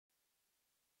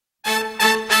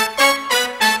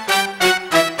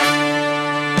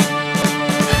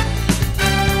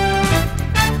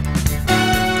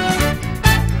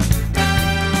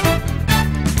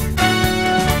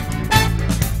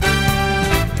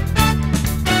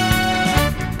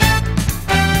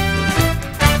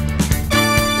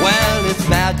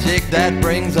that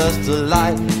brings us to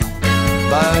life.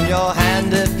 Burn your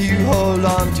hand if you hold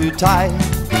on too tight.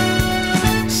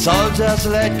 So just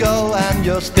let go and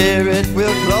your spirit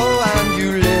will flow, and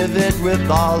you live it with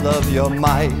all of your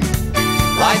might.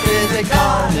 Life is a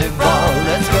carnival,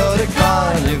 let's go to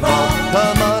Carnival.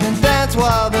 Come on and dance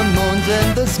while the moon's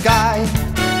in the sky.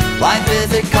 Life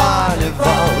is a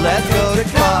carnival, let's go to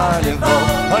Carnival.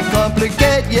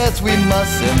 Uncomplicate, yes, we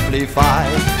must simplify.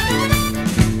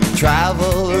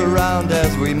 Travel around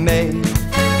as we may.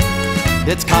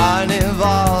 It's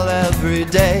Carnival every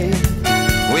day.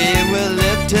 We will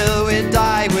live till we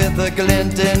die with a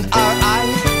glint in our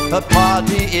eye. A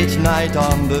party each night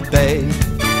on the bay.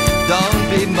 Don't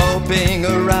be moping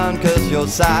around 'cause you're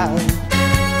sad.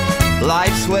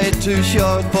 Life's way too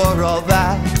short for all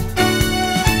that.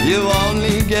 You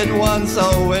only get one, so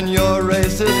when your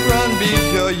race is run, be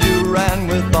sure you ran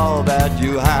with all that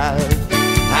you had.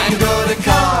 And go to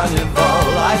Carnival,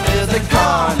 life is a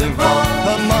carnival.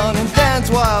 Come on and dance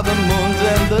while the moon's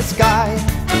in the sky.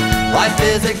 Life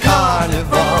is a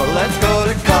carnival, let's go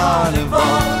to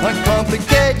Carnival.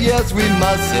 Uncomplicate, yes, we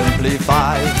must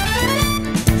simplify.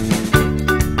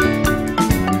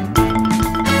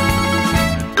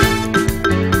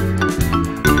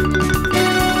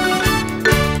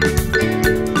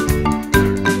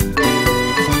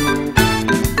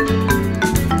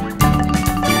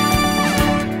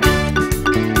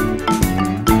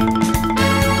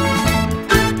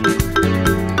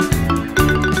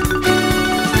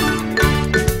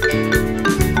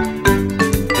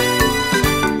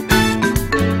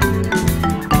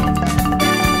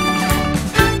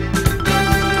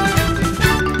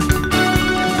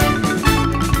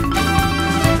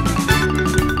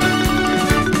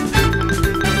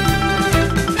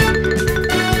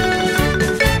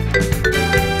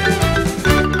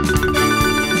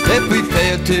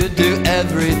 To do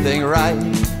everything right,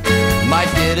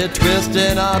 might get a twist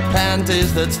in our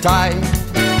panties that's tight.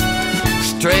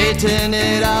 Straighten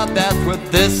it out, that's what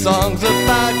this song's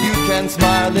about. You can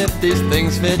smile if these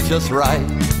things fit just right.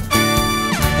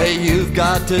 Hey, you've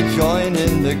got to join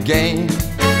in the game.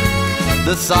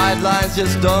 The sidelines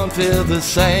just don't feel the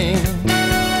same.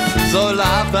 So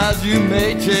laugh as you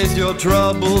may, chase your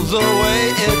troubles away.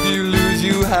 If you lose,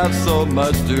 you have so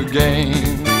much to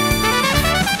gain.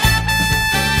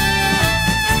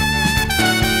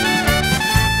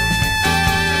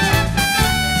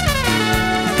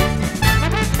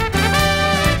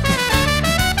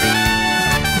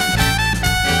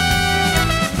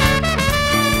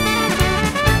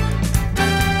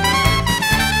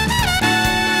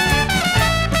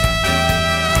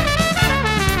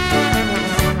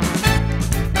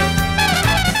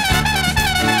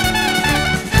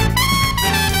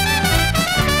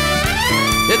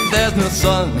 If there's no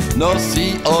sun, no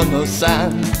sea or no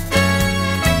sand,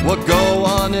 well, go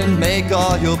on and make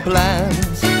all your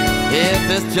plans. If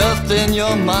it's just in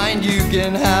your mind, you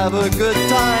can have a good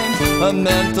time. A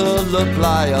mental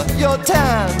applier, you're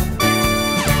tan.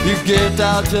 You get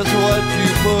out just what you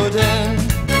put in,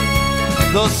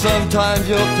 though sometimes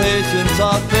your patience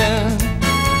are thin.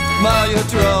 Smile your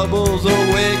troubles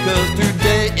away, 'cause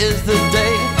today is the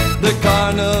day the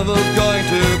carnival's going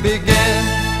to begin.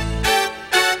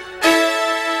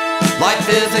 Life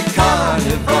is a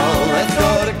carnival, let's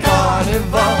go to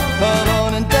Carnival. Come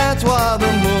on and dance while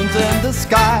the moon's in the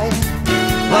sky.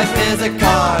 Life is a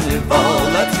carnival,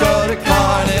 let's go to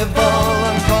Carnival.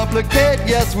 Uncomplicate,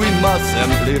 yes, we must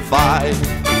simplify.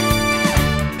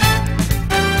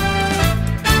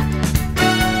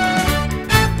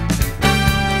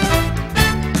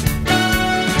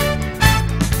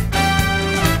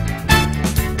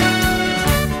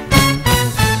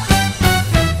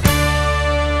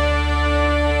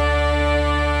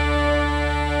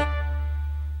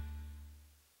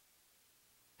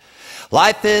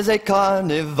 Life is a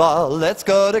carnival, let's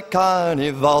go to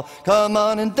Carnival. Come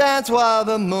on and dance while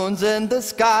the moon's in the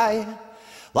sky.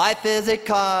 Life is a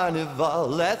carnival,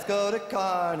 let's go to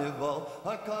Carnival.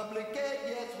 Uncomplicate,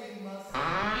 yes, we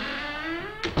must.